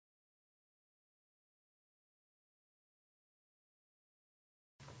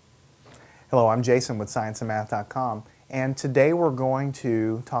Hello, I'm Jason with ScienceandMath.com, and today we're going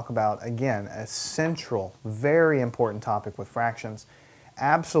to talk about, again, a central, very important topic with fractions,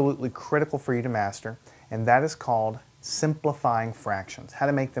 absolutely critical for you to master, and that is called simplifying fractions, how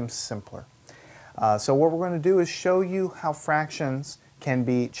to make them simpler. So what we're going to do is show you how fractions can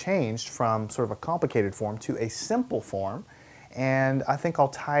be changed from sort of a complicated form to a simple form. And I think I'll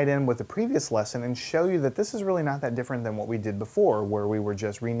tie it in with the previous lesson and show you that this is really not that different than what we did before, where we were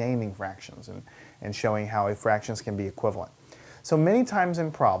just renaming fractions and showing how fractions can be equivalent. So many times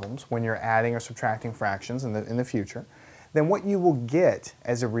in problems, when you're adding or subtracting fractions in the future, then what you will get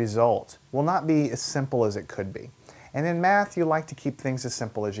as a result will not be as simple as it could be. And in math, you like to keep things as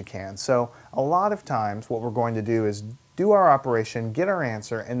simple as you can. So a lot of times what we're going to do is do our operation, get our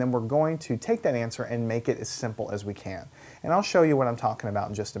answer, and then we're going to take that answer and make it as simple as we can. And I'll show you what I'm talking about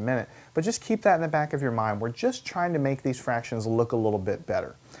in just a minute, but just keep that in the back of your mind. We're just trying to make these fractions look a little bit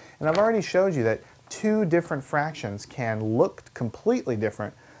better. And I've already showed you that two different fractions can look completely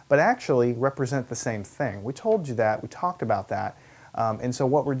different, but actually represent the same thing. We told you that, we talked about that. And so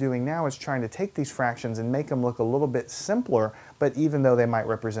what we're doing now is trying to take these fractions and make them look a little bit simpler, but even though they might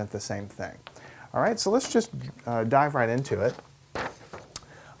represent the same thing. All right, so let's just dive right into it.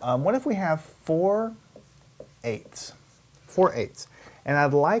 What if we have 4 eighths? 4 eighths. And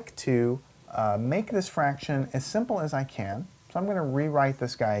I'd like to make this fraction as simple as I can. So I'm going to rewrite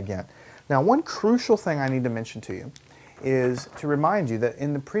this guy again. Now, one crucial thing I need to mention to you is to remind you that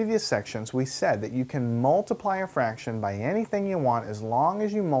in the previous sections we said that you can multiply a fraction by anything you want as long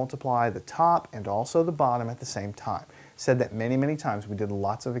as you multiply the top and also the bottom at the same time. Said that many, many times. We did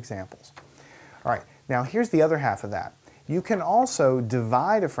lots of examples. All right, now here's the other half of that. You can also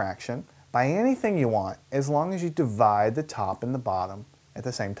divide a fraction by anything you want as long as you divide the top and the bottom at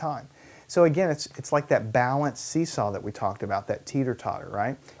the same time. So again, it's like that balanced seesaw that we talked about, that teeter-totter,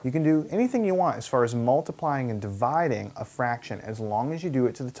 right? You can do anything you want as far as multiplying and dividing a fraction as long as you do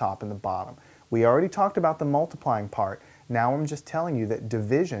it to the top and the bottom. We already talked about the multiplying part. Now I'm just telling you that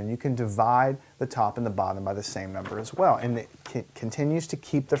division, you can divide the top and the bottom by the same number as well, and it continues to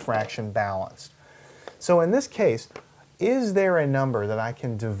keep the fraction balanced. So in this case, is there a number that I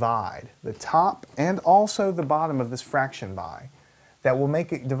can divide the top and also the bottom of this fraction by that will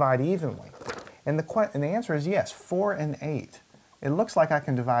make it divide evenly? And the answer is yes, 4 and 8. It looks like I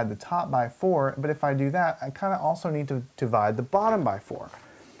can divide the top by 4, but if I do that, I kind of also need to divide the bottom by 4.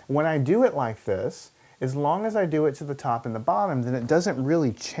 When I do it like this, as long as I do it to the top and the bottom, then it doesn't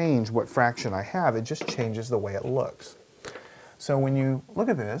really change what fraction I have, it just changes the way it looks. So when you look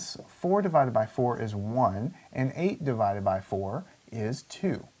at this, 4 divided by 4 is 1, and 8 divided by 4 is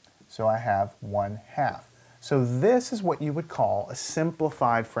 2. So I have 1/2. So this is what you would call a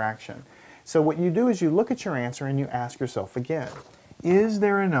simplified fraction. So what you do is you look at your answer and you ask yourself again, is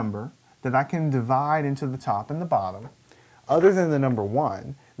there a number that I can divide into the top and the bottom, other than the number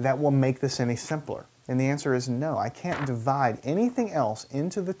 1, that will make this any simpler? And the answer is no. I can't divide anything else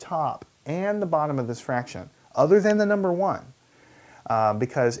into the top and the bottom of this fraction other than the number 1.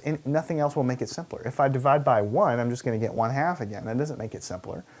 Because nothing else will make it simpler. If I divide by 1, I'm just going to get 1/2 again. That doesn't make it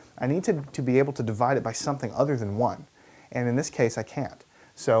simpler. I need to be able to divide it by something other than 1. And in this case, I can't.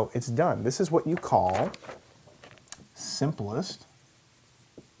 So it's done. This is what you call simplest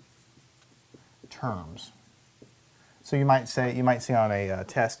terms. So you might see on a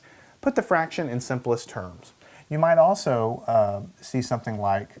test, put the fraction in simplest terms. You might also see something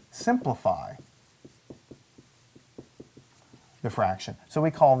like simplify the fraction. So we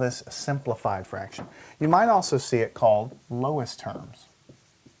call this a simplified fraction. You might also see it called lowest terms.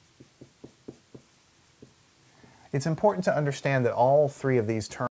 It's important to understand that all three of these terms